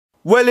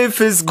Well, if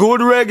it's good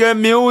reggae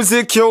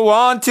music you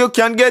want, you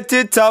can get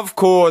it, of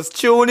course.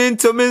 Tune in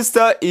to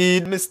Mr.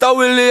 E, Mr.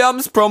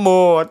 Williams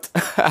promote.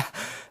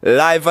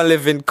 Live and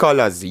live in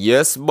colors,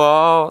 yes,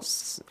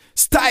 boss.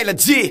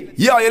 Styler G,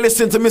 yo, you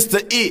listen to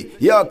Mr. E.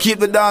 Yo, keep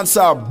the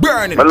dancer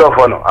burning. I love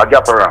fun, I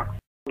got around.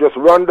 Just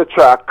run the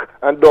track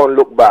and don't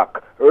look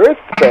back.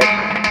 Respect.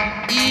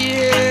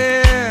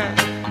 Yeah.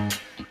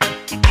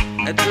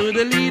 To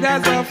the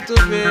leaders of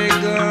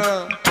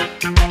Tobago,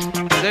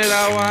 say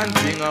that one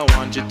thing I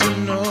want you to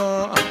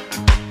know.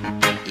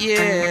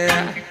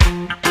 Yeah.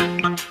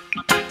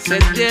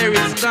 Said there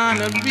is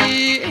gonna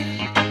be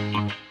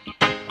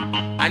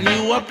a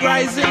new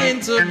uprising in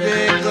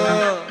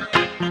Tobago.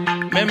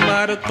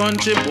 Remember the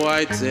country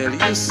boy tell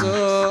you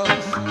so.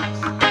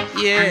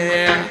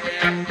 Yeah.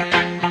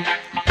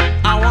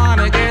 I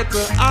wanna get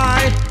to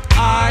I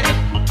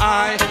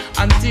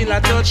until I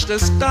touch the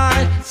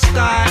sky.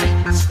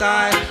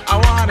 I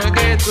wanna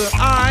get to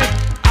I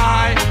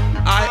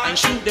and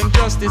shoot them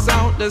justice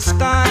out the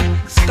sky.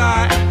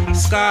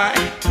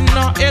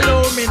 No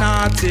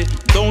Illuminati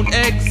don't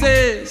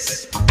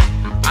exist,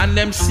 and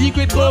them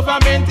secret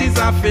government is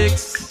a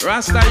fix.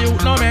 Rasta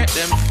youth no make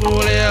them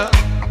fool ya.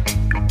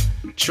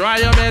 Try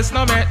your best,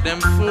 no make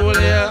them fool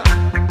ya.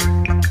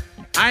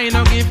 I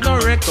no give no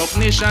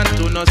recognition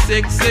to no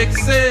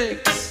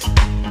 666.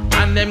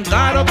 And them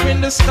God up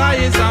in the sky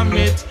is a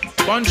myth.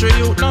 Country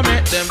youth no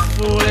make them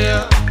fool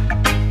ya.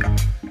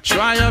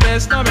 Try your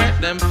best, no make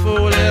them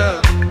fool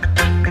ya.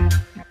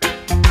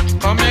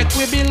 Come make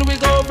we build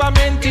with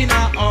government in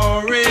a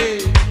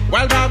hurry,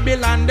 while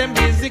Babylon them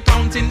busy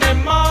counting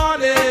them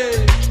money.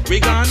 We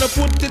gonna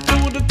put it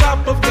to the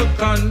top of the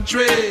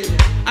country,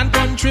 and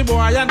country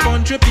boy and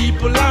country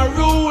people are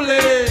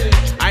ruling.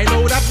 I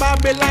know that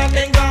Babylon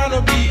ain't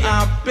gonna be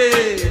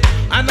happy,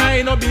 and I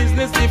ain't no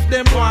business if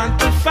them want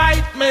to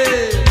fight me,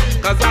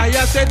 cause I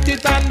have set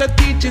it on the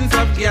teachings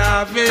of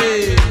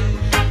Yahweh.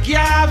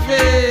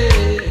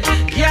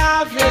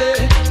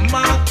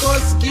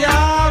 Marcus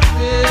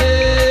Garvey.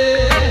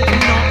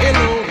 No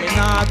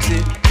Illuminati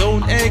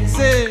don't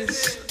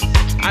exist,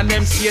 and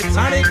them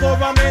satanic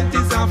government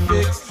is a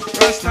fix.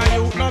 Rasta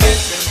youth no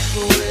make them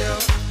fool ya.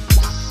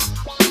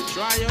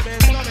 Try your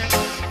best, no make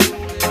them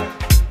fool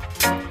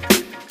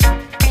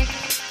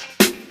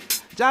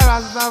ya.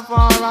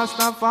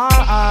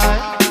 Rastafari.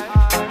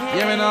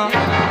 Hear me now.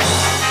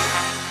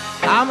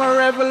 I'm a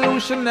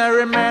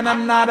revolutionary man,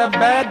 I'm not a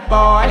bad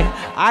boy.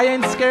 I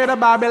ain't scared of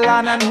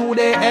Babylon and who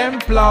they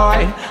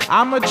employ.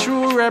 I'm a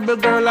true rebel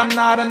girl, I'm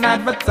not an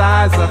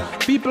advertiser.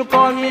 People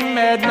call me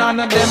mad,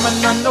 none of them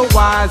are none the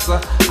wiser.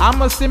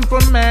 I'm a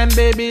simple man,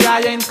 baby,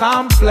 I ain't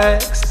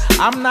complex.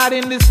 I'm not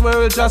in this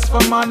world just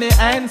for money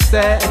and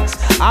sex.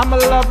 I'm a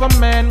lover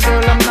man,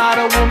 girl, I'm not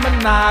a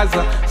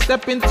womanizer.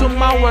 Step into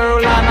my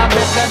world and I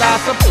bet that I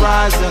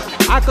surprise you.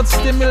 I could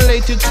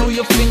stimulate you to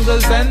your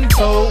fingers and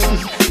toes,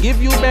 give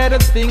you better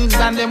things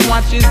than them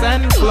watches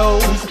and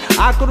clothes.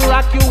 I could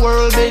rock your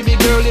world, baby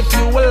girl, if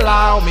you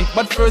allow me,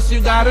 but first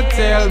you gotta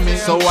tell me,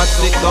 so what's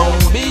it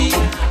gonna be?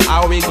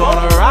 How we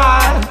gonna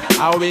ride?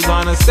 How we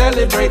gonna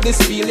celebrate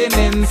this feeling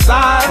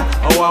inside?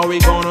 Or are we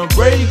gonna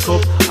break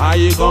up? Are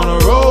you gonna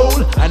roll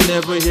and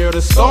never hear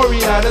the story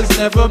that has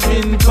never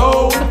been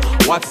told?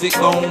 What's it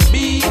gonna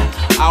be?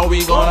 How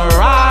we gonna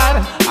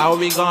ride? How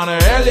we gonna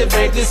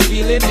elevate this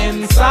feeling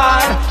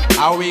inside?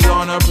 How we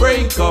gonna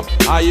break up?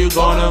 Are you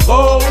gonna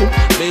go?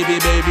 Baby,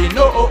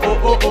 no,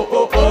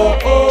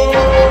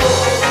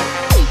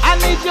 I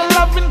need your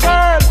loving,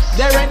 girl,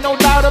 there ain't no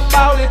doubt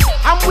about it.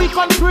 I'm weak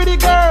on pretty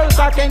girls,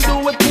 I can't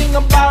do a thing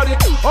about it.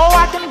 Oh,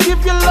 I can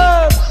give you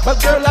love,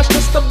 but girl, that's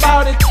just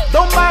about it.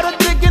 Don't bother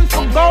digging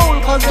for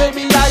gold, cause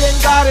baby, I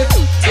ain't got it.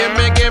 Give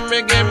me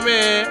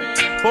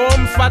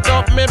home fat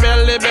up me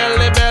belly.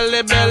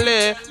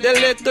 The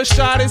little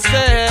shawty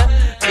say,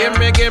 give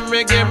me.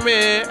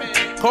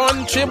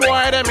 Country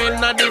boy, them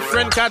in a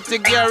different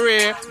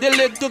category. The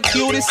little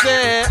cutie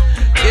say,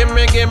 give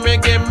me.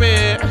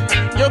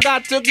 You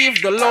got to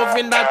give the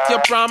loving that you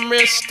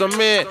promised to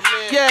me.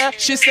 Yeah,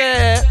 she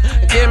said,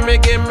 give me.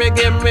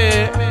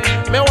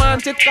 Me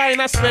want it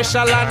kinda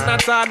special and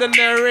not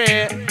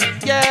ordinary.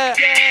 Yeah,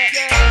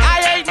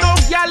 I ain't no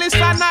gallus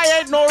and I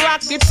ain't no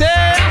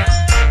rocketeer.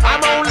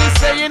 I'm only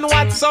saying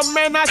what some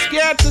men are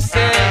scared to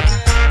say.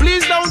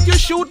 Please don't you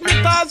shoot me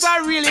cause I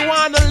really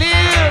wanna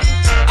live.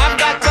 I've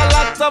got a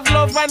lot of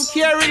love and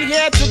caring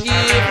here to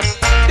give.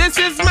 This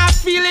is my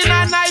feeling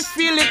and I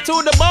feel it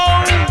to the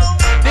bone.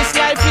 This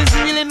life is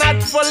really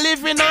not for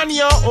living on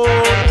your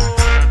own.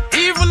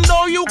 Even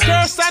though you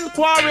curse and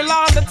quarrel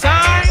all the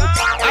time,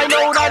 I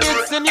know that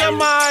it's in your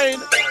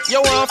mind.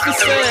 You want to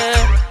say,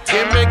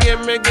 give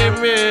me.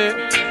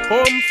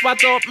 Home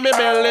fat up me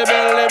belly.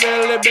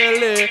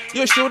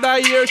 You shoulda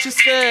hear she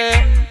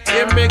say,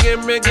 give me.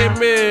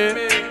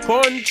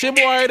 Country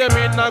boy, them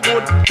in a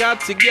good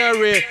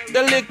category.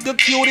 The little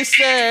cutie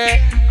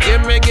say,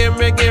 give me.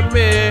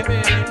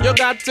 You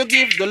got to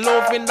give the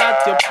loving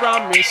that you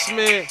promised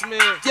me.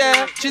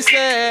 Yeah, she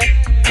say,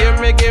 give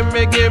me.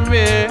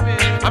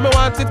 I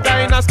want it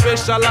kinda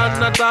special and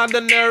not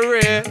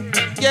ordinary.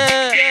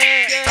 Yeah.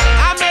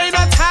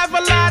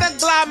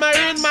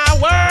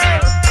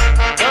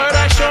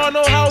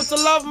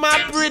 love my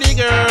pretty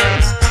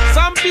girls.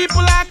 Some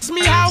people ask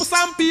me how,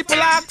 some people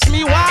ask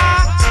me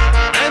why,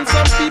 and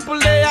some people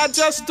they are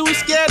just too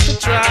scared to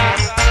try.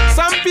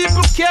 Some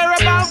people care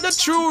about the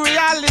true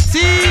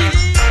reality,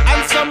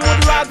 and some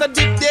would rather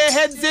dip their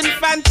heads in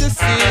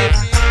fantasy.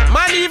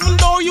 Man, even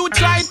though you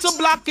try to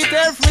block it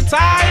every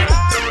time,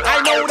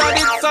 I know that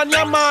it's on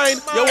your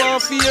mind. You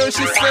won't fear,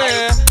 she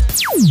said.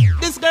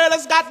 This girl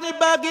has got me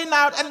bugging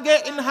out and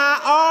getting high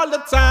all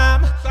the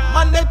time.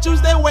 Monday,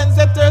 Tuesday,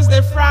 Wednesday,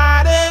 Thursday,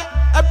 Friday.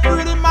 A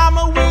pretty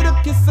mama with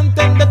a kiss and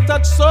tender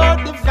touch so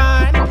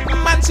divine.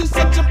 Man, she's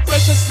such a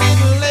precious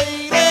little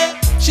lady.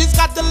 She's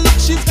got the look,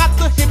 she's got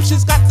the hip,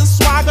 she's got the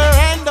swagger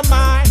and the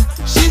mind.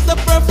 She's the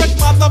perfect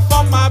mother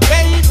for my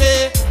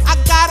baby. I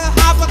gotta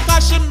have her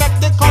cause she make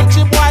the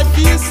country boy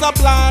feel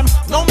sublime.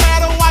 No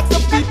matter what the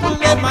people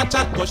let my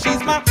chat, cause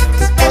she's my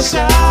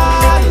special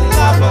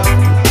lover.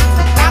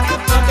 I could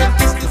hug and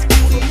kiss this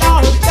booty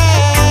all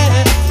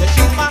day. Yeah,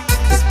 she's my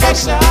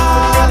special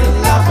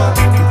lover.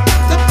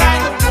 The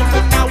kind of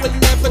woman I will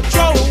never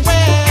throw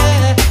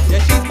away.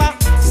 Yeah, she's my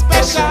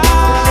special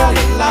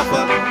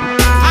lover.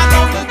 I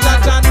know the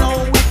judge, I know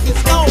if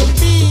it's gonna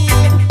be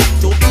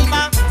to be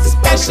my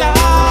special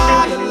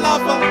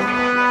lover.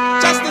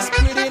 Just this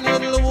pretty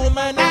little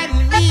woman and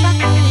me.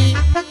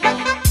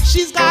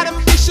 She's got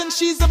ambition,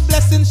 she's a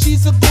blessing,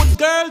 she's a good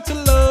girl to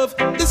love.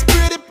 This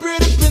pretty,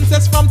 pretty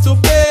princess from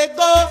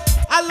Tobago.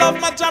 I love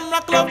my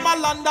Jamrock, love my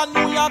London,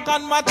 New York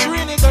and my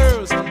Trini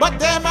girls. But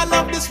damn, I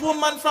love this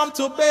woman from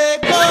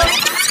Tobago.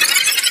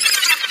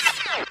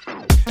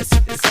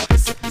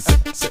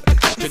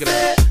 Check it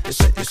out.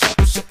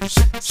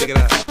 Check it out. Check it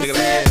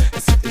out.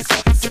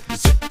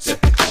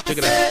 Check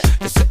it out.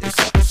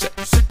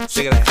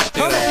 Check it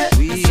out.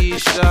 We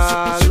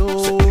shall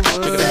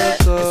overcome.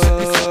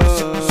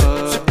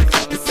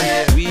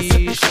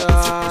 We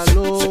shall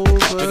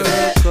overcome.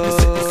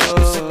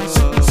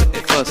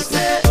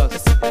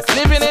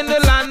 Living in the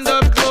land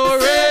of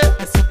glory.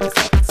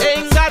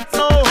 Ain't got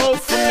no hope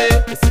for me.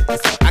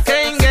 I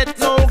can't get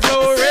no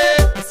glory.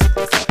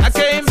 I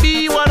can't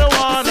be what I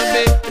wanna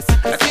be.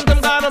 I think I'm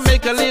gonna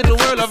make a little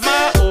world of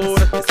my own.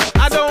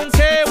 I don't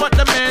care what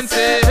the man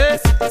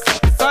says,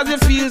 cause it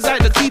feels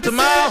like the key to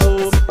my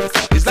home.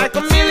 It's like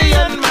a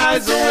million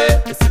miles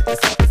away.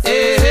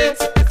 Yeah, yeah.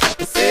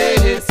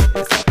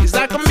 It's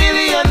like a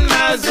million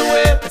miles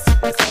away.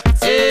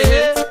 Yeah,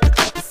 yeah.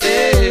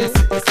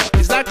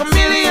 It's like a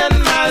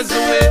million miles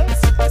away.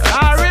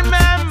 I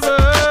remember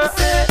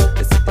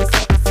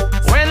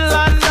when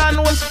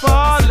London was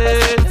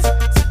falling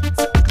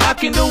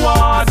back in the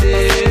war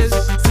days,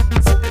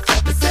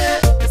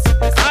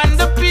 and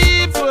the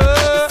people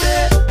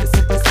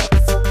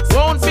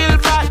won't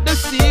build back the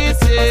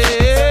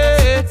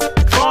city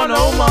for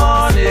no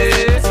money.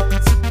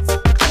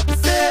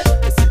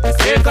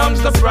 Here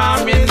comes the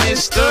Prime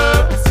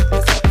Minister,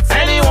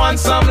 and he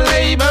wants some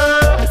labor.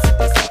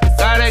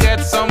 Gotta get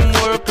some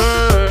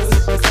workers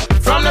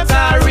from the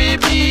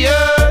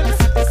Caribbean.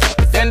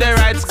 Then the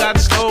rights got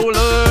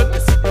stolen,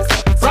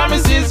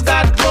 promises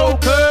got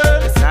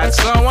broken. That's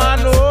how I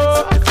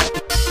know.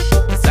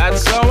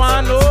 That's how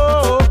I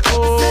know.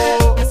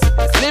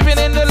 Living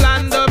in the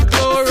land of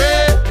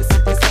glory.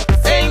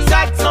 Ain't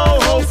got no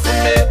hope for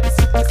me.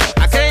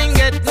 I can't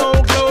get no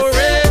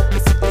glory.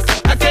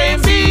 I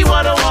can't be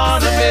what I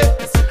wanna be.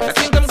 I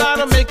think I'm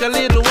gonna make a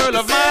little world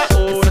of my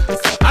own.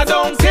 I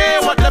don't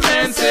care what the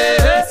man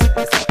says,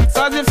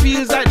 cause it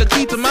feels like the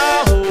key to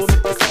my home.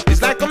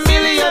 It's like a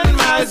million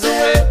miles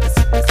away.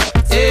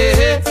 Yeah,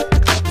 yeah.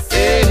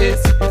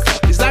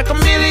 It's like a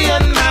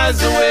million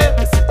miles away.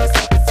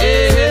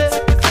 Yeah,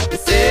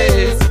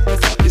 yeah.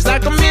 It's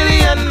like a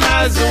million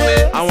miles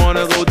away. I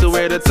wanna go to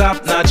where the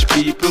top-notch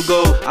people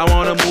go. I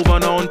wanna move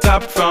on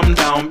top from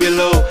down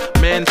below.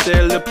 Men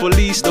tell the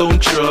police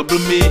don't trouble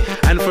me,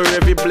 and for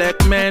every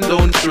black man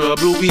don't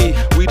trouble we.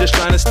 We just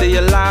trying to stay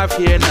alive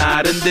here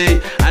night and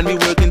day, and we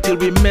working till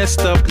we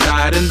messed up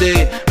night and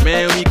day.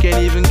 Man, we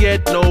can't even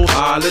get no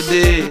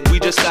holiday. We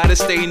just gotta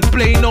stay in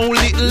plain old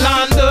little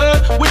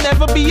London. We'd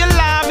never be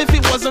alive if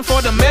it wasn't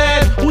for the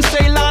men who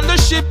sail on the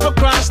ship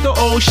across the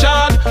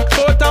ocean.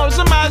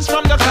 4,000 miles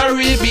from the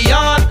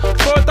Caribbean,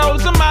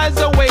 4,000 miles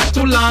away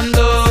to London.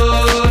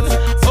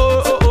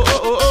 Oh, oh, oh,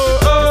 oh,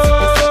 oh, oh.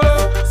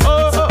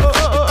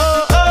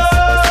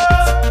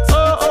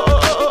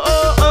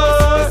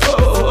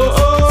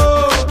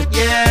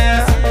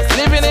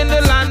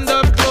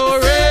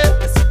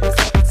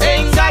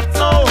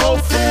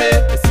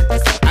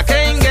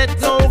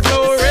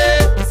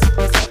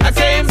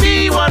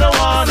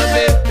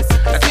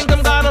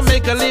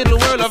 A little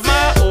world of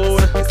my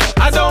own.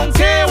 I don't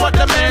care what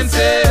the man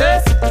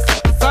says,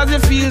 cause it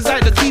feels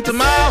like the key to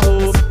my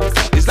home.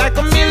 It's like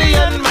a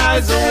million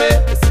miles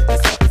away.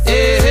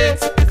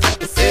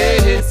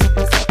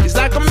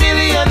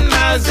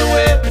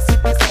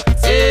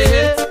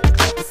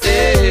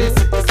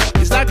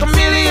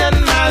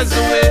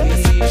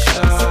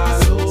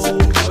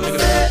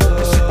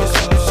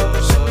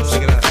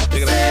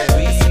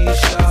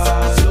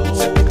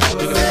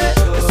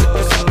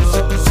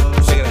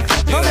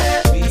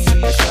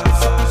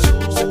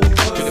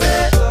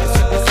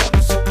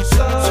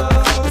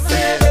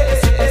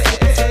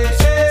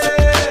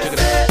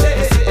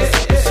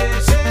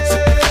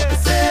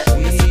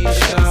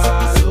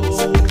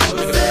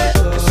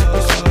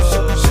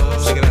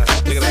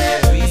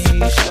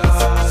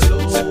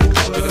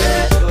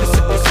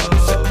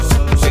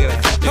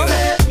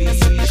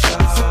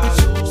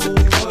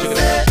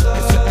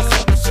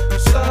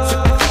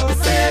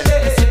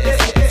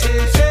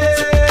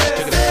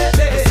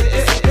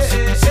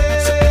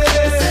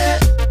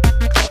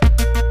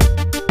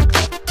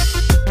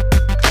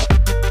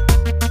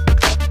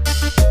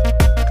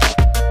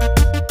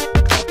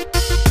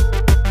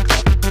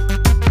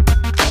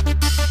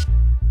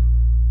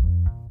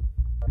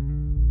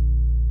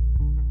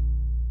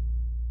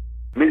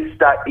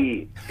 Mr.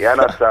 E. You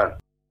understand?